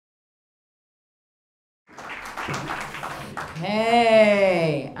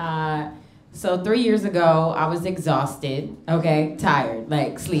Hey. So 3 years ago, I was exhausted, okay, tired,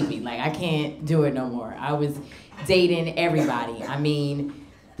 like sleepy, like I can't do it no more. I was dating everybody. I mean,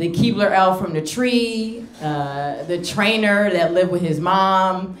 the Keebler elf from the tree, the trainer that lived with his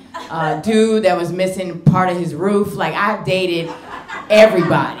mom, dude that was missing part of his roof. Like, I dated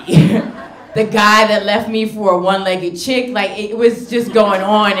everybody. The guy that left me for a one-legged chick, like, it was just going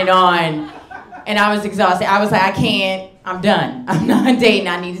on. And I was exhausted. I was like, I can't, I'm done. I'm not dating,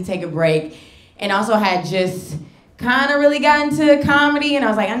 I need to take a break. And also had just kind of really got into comedy, and I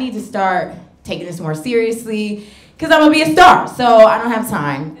was like, I need to start taking this more seriously, because I'm gonna be a star, so I don't have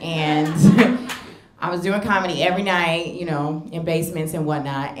time. And I was doing comedy every night, you know, in basements and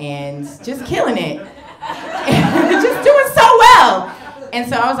whatnot, and just killing it. Just doing so well. And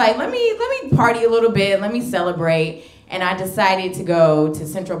so I was like, let me party a little bit, let me celebrate. And I decided to go to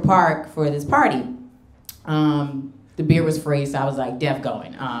Central Park for this party. The beer was free, so I was like, def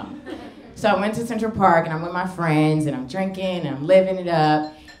going. So I went to Central Park, and I'm with my friends, and I'm drinking, and I'm living it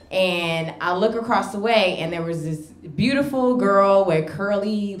up. And I look across the way, and there was this beautiful girl with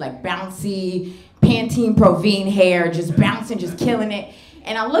curly, like bouncy, Pantene Provine hair, just bouncing, just killing it.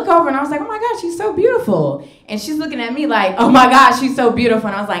 And I look over, and I was like, oh my God, she's so beautiful. And she's looking at me like, oh my God, she's so beautiful.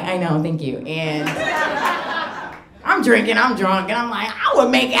 And I was like, I know, thank you. And I'm drinking, I'm drunk, and I'm like, I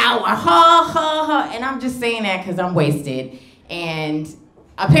would make out, ha, ha, ha. And I'm just saying that because I'm wasted. And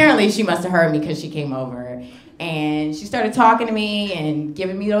apparently she must have heard me because she came over. And she started talking to me and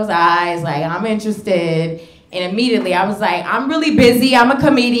giving me those eyes, like, I'm interested. And immediately I was like, I'm really busy, I'm a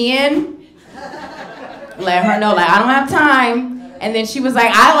comedian. Let her know, like, I don't have time. And then she was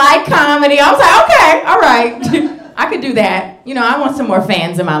like, I like comedy. I was like, okay, all right. I could do that. You know, I want some more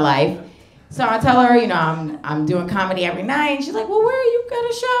fans in my life. So I tell her, you know, I'm doing comedy every night. And she's like, well, where are you got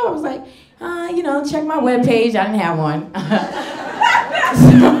a show? I was like, you know, check my webpage. I didn't have one. So,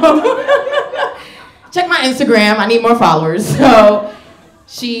 check my Instagram. I need more followers. So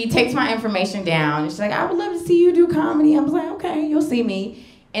she takes my information down. And she's like, I would love to see you do comedy. I was like, okay, you'll see me.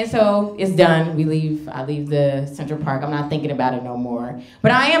 And so it's done. I leave the Central Park. I'm not thinking about it no more.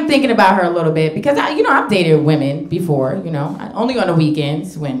 But I am thinking about her a little bit because I've dated women before, you know, only on the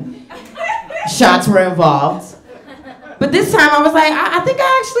weekends when shots were involved. But this time I was like, I think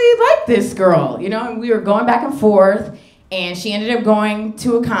I actually like this girl, you know, and we were going back and forth, and she ended up going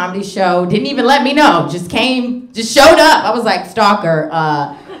to a comedy show, didn't even let me know, just showed up. I was like, stalker.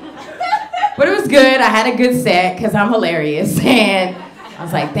 But it was good. I had a good set because I'm hilarious, and I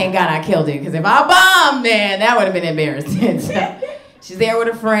was like, thank God I killed it, because if I bombed, man, that would have been embarrassing. So she's there with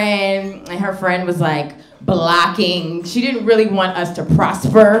a friend, and her friend was like blocking. She didn't really want us to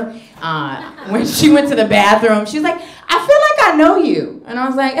prosper. When she went to the bathroom, she was like, I feel like I know you. And I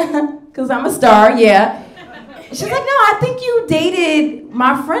was like, because I'm a star, yeah. She's like, no, I think you dated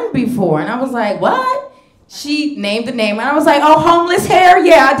my friend before. And I was like, what? She named the name, and I was like, oh, homeless hair?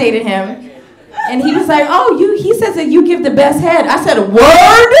 Yeah, I dated him. And he was like, oh, he says that you give the best head. I said,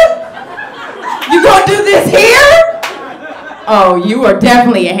 word? You gonna do this here? Oh, you are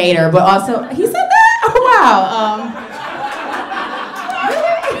definitely a hater, but also, he said that? Oh, wow.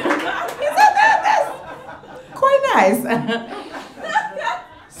 He said that? That's quite nice.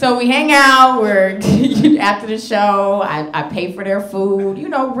 So we hang out, after the show, I pay for their food, you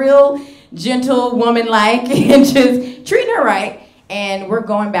know, real gentle woman-like, and just treating her right. And we're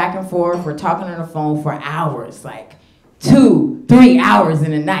going back and forth. We're talking on the phone for hours, like 2-3 hours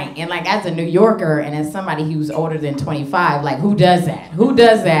in a night. And like, as a New Yorker and as somebody who's older than 25, like, who does that? Who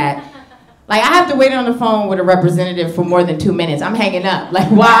does that? Like, I have to wait on the phone with a representative for more than 2 minutes. I'm hanging up.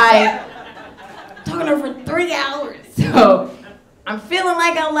 Like, why? Talking to her for 3 hours. So I'm feeling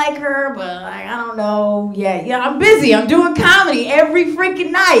like I like her, but like, I don't know. Yeah, I'm busy. I'm doing comedy every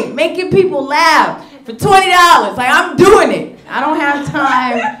freaking night, making people laugh for $20. Like, I'm doing it. I don't have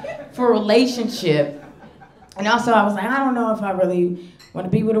time for a relationship. And also I was like, I don't know if I really want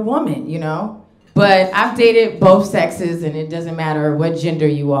to be with a woman, you know? But I've dated both sexes, and it doesn't matter what gender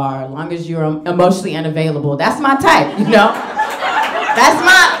you are, as long as you're emotionally unavailable. That's my type, you know? That's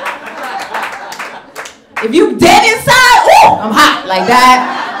my... If you dead inside, ooh, I'm hot like that.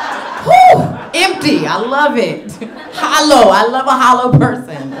 Whew, empty, I love it. Hollow, I love a hollow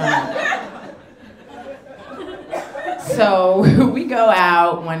person. So we go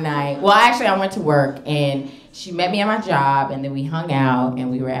out one night. Well, actually, I went to work, and she met me at my job, and then we hung out, and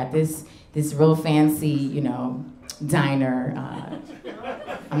we were at this real fancy, you know, diner.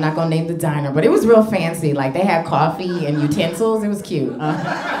 I'm not gonna name the diner, but it was real fancy. Like, they had coffee and utensils. It was cute.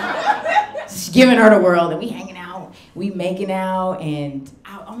 She's giving her the world, and we hanging out, we making out, and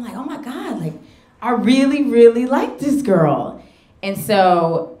I'm like, oh my God, like, I really, really like this girl. And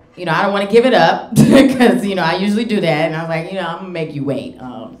so, you know, I don't want to give it up because, you know, I usually do that. And I was like, you know, I'm going to make you wait.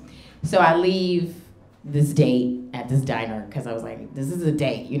 So I leave this date at this diner because I was like, this is a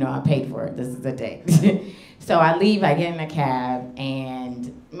date. You know, I paid for it. This is a date. So I leave, I get in a cab,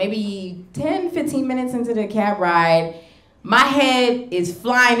 and maybe 10, 15 minutes into the cab ride, my head is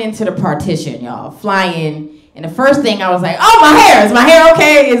flying into the partition, y'all, flying. And the first thing I was like, oh, my hair, is my hair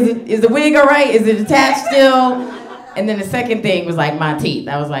okay? Is the wig all right? Is it attached still? And then the second thing was like my teeth.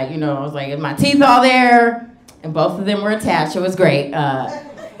 I was like, you know, I was like, is my teeth all there? And both of them were attached. It was great.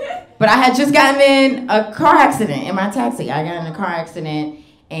 But I had just gotten in a car accident in my taxi. I got in a car accident,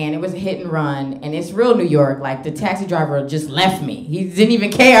 and it was a hit and run. And it's real New York. Like, the taxi driver just left me. He didn't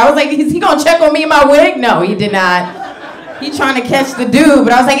even care. I was like, is he gonna check on me and my wig? No, he did not. He trying to catch the dude,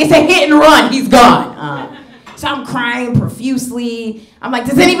 but I was like, it's a hit and run. He's gone. So I'm crying profusely. I'm like,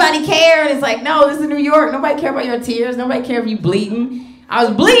 does anybody care? And it's like, no, this is New York. Nobody care about your tears. Nobody care if you bleeding. I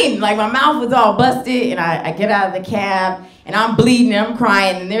was bleeding. Like, my mouth was all busted, and I get out of the cab, and I'm bleeding, and I'm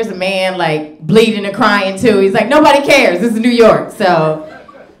crying, and there's a man, like, bleeding and crying, too. He's like, nobody cares. This is New York. So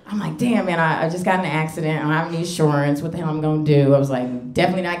I'm like, damn, man, I just got in an accident. I don't have any insurance. What the hell am I going to do? I was like,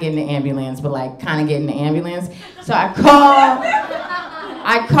 definitely not getting the ambulance, but, like, kind of getting the ambulance. So I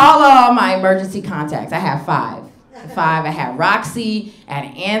call all my emergency contacts. I have five. I had Roxy, I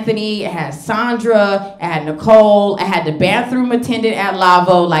had Anthony, I had Sandra, I had Nicole, I had the bathroom attendant at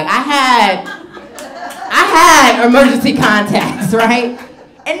Lavo. Like, I had emergency contacts, right?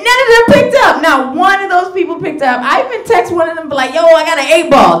 And none of them picked up. Not one of those people picked up. I even text one of them, like, yo, I got an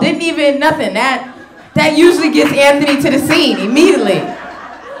 8-ball. Didn't even, nothing. That usually gets Anthony to the scene immediately.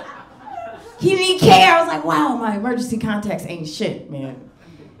 He didn't care. I was like, wow, my emergency contacts ain't shit, man.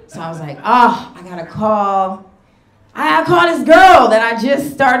 So I was like, oh, I gotta call this girl that I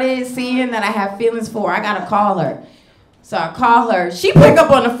just started seeing that I have feelings for. I gotta call her. So I call her. She picked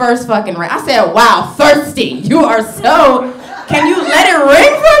up on the first fucking ring. I said, wow, thirsty. You are so, can you let it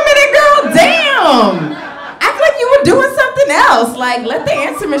ring for a minute, girl? Damn. Act like you were doing something else. Like, let the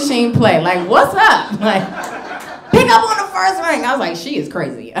answer machine play. Like, what's up? Like, pick up on the first ring. I was like, she is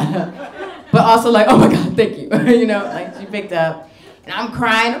crazy. But also like, oh my God, thank you. You know, like, she picked up. And I'm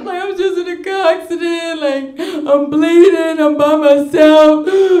crying. I'm like, I'm just in a car accident. Like, I'm bleeding. I'm by myself.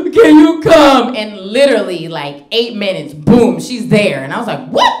 Can you come? And literally, like, 8 minutes, boom, she's there. And I was like,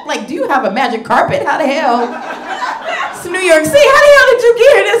 what? Like, do you have a magic carpet? How the hell? It's New York City. How the hell did you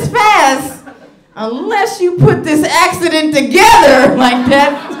get here this fast? Unless you put this accident together. Like,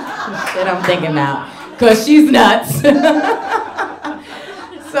 that's shit I'm thinking about. Because she's nuts.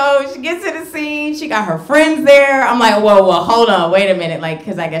 So she gets to the scene, she got her friends there. I'm like, whoa, hold on, wait a minute. Like,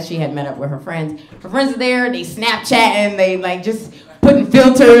 because I guess she had met up with her friends. Her friends are there, they Snapchatting, they like just putting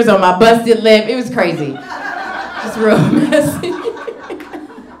filters on my busted lip. It was crazy. Just real messy.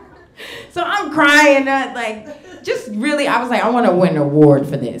 So I'm crying, like, just really, I was like, I want to win an award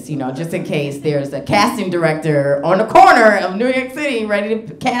for this, you know, just in case there's a casting director on the corner of New York City ready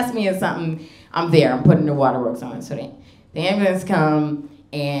to cast me in something. I'm there, I'm putting the waterworks on. So the ambulance come,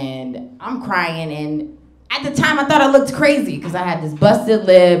 and I'm crying, and at the time I thought I looked crazy because I had this busted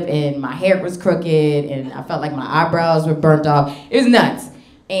lip and my hair was crooked and I felt like my eyebrows were burnt off. It was nuts.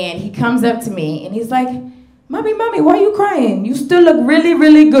 And he comes up to me and he's like, mommy, why are you crying? You still look really,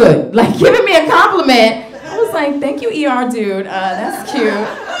 really good. Like, giving me a compliment. I was like, thank you, ER dude, that's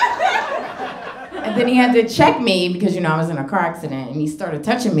cute. And then he had to check me because, you know, I was in a car accident, and he started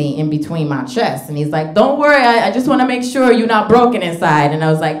touching me in between my chest. And he's like, don't worry, I just want to make sure you're not broken inside. And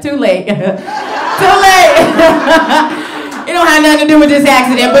I was like, too late. Too late. It don't have nothing to do with this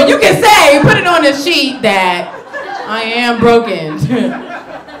accident, but you can say, put it on the sheet that I am broken.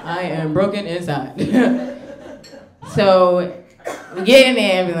 I am broken inside. So we get in the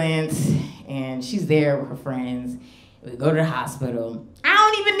ambulance, and she's there with her friends. We go to the hospital. I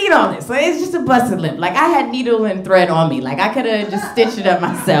don't even need all this. Like, it's just a busted lip. Like, I had needle and thread on me. Like, I could have just stitched it up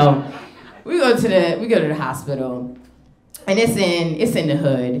myself. We go to the hospital, and it's in the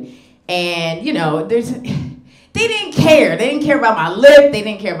hood. And, you know, they didn't care. They didn't care about my lip. They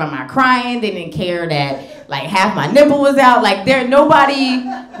didn't care about my crying. They didn't care that, like, half my nipple was out. Like, nobody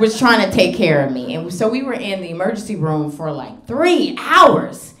was trying to take care of me. And so we were in the emergency room for like 3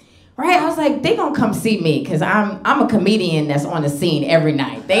 hours. Right? I was like, they gonna come see me because I'm a comedian that's on the scene every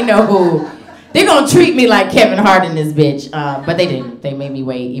night. They know who, they gonna treat me like Kevin Hart in this bitch. But they didn't. They made me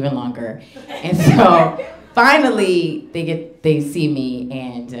wait even longer. And so finally they see me,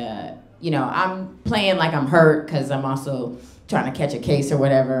 and you know, I'm playing like I'm hurt because I'm also trying to catch a case or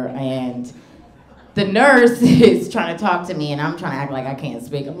whatever. And the nurse is trying to talk to me, and I'm trying to act like I can't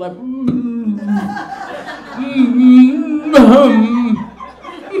speak. I'm like,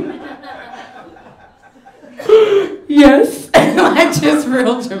 yes, like just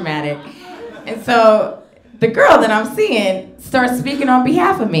real dramatic. And so the girl that I'm seeing starts speaking on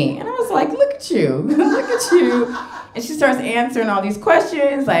behalf of me, and I was like, look at you, look at you. And she starts answering all these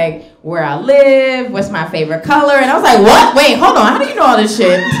questions, like where I live, what's my favorite color, and I was like, what? Wait, hold on, how do you know all this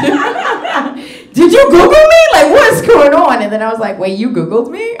shit? Did you Google me? Like, what's going on? And then I was like, wait, you Googled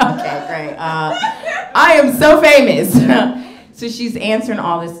me? Okay, great. I am so famous. So she's answering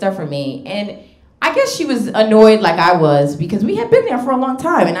all this stuff for me, and I guess she was annoyed like I was because we had been there for a long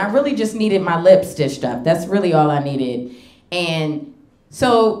time, and I really just needed my lips stitched up. That's really all I needed. And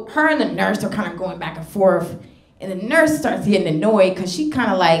so her and the nurse are kind of going back and forth. And the nurse starts getting annoyed because she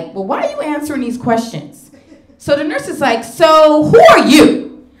kind of like, well, why are you answering these questions? So the nurse is like, so who are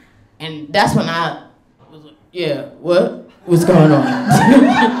you? And that's when I was like, yeah, what? What's going on?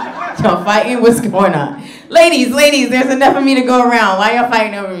 Y'all fighting? What's going on? Ladies, there's enough of me to go around. Why y'all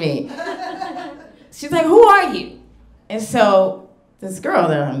fighting over me? She's like, who are you? And so this girl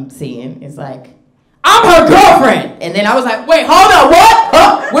that I'm seeing is like, I'm her girlfriend. And then I was like, wait, hold on, what?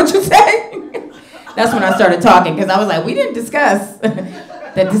 Huh? What'd you say? That's when I started talking, because I was like, we didn't discuss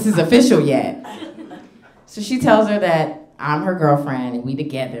that this is official yet. So she tells her that I'm her girlfriend and we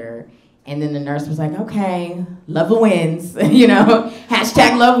together. And then the nurse was like, okay, love wins, you know,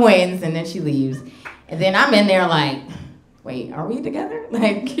 hashtag love wins. And then she leaves. And then I'm in there like, wait, are we together?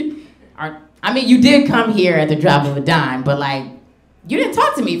 Like, I mean, you did come here at the drop of a dime, but like, you didn't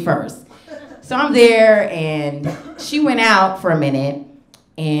talk to me first. So I'm there, and she went out for a minute.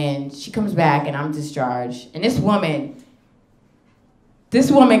 And she comes back, and I'm discharged. And this woman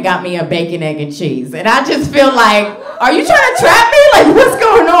got me a bacon, egg, and cheese. And I just feel like, are you trying to trap me? Like, what's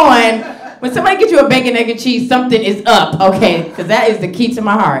going on? When somebody gets you a bacon, egg, and cheese, something is up, okay? Because that is the key to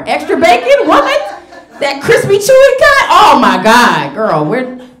my heart. Extra bacon? What? That crispy, chewy kind? Oh, my God. Girl,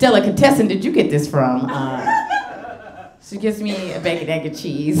 where delicatessen did you get this from? She gives me a bacon, egg, and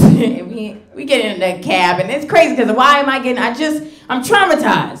cheese, and we get in the cab, and it's crazy because why am I getting? I'm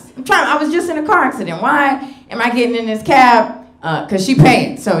traumatized. I was just in a car accident. Why am I getting in this cab? Because she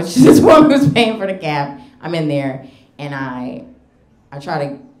paying. So she's this woman who's paying for the cab. I'm in there, and I try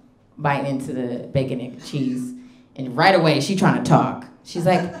to bite into the bacon, egg, and cheese, and right away she trying to talk. She's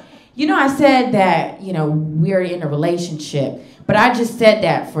like, you know, I said that, you know, we're in a relationship, but I just said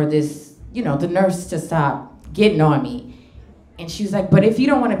that for this, you know, the nurse to stop getting on me. And she was like, but if you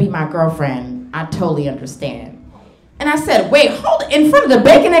don't want to be my girlfriend, I totally understand. And I said, wait, hold it, in front of the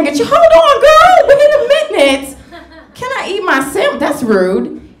bacon, egg, and cheese. Hold on, girl, wait a minute. Can I eat my sandwich? That's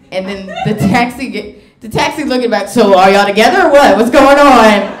rude. And then the taxi looking back, so are y'all together or what? What's going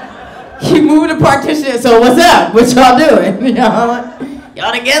on? He moved the partition, so what's up? What y'all doing?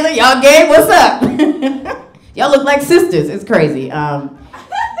 Y'all together? Y'all gay? What's up? Y'all look like sisters. It's crazy.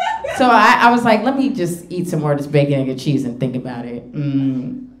 So I was like, let me just eat some more of this bacon, egg, and cheese and think about it.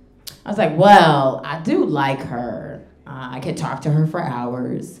 I was like, well, I do like her. I could talk to her for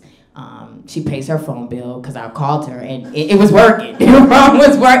hours. She pays her phone bill because I called her and it was working. Her phone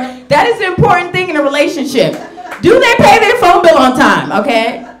was working. That is the important thing in a relationship. Do they pay their phone bill on time,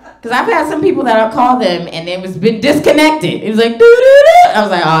 okay? Because I've had some people that I'll call them and it was been disconnected. It was like, doo-doo-doo. I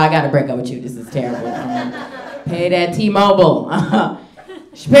was like, oh, I got to break up with you. This is terrible. Pay that T-Mobile.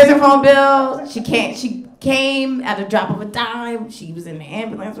 She pays her phone bill. She came at the drop of a dime. She was in the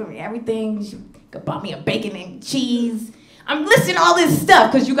ambulance with me, everything. She bought me a bacon and cheese. I'm listing all this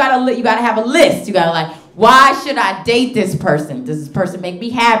stuff because you gotta have a list. You gotta like, why should I date this person? Does this person make me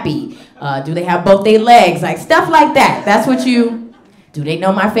happy? Do they have both their legs? Like stuff like that. That's what you. Do they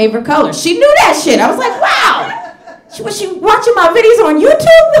know my favorite color? She knew that shit. I was like, wow. Was she watching my videos on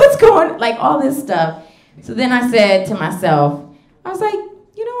YouTube? What's going on? Like all this stuff. So then I said to myself, I was like,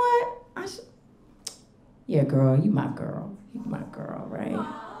 you know what? Yeah, girl, you my girl. You my girl, right?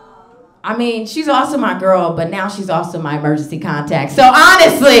 I mean, she's also my girl, but now she's also my emergency contact. So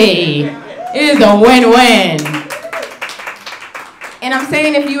honestly, it is a win-win. And I'm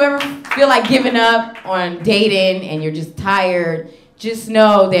saying if you ever feel like giving up on dating and you're just tired, just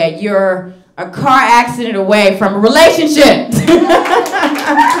know that you're a car accident away from a relationship.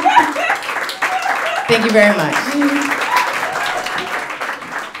 Thank you very much.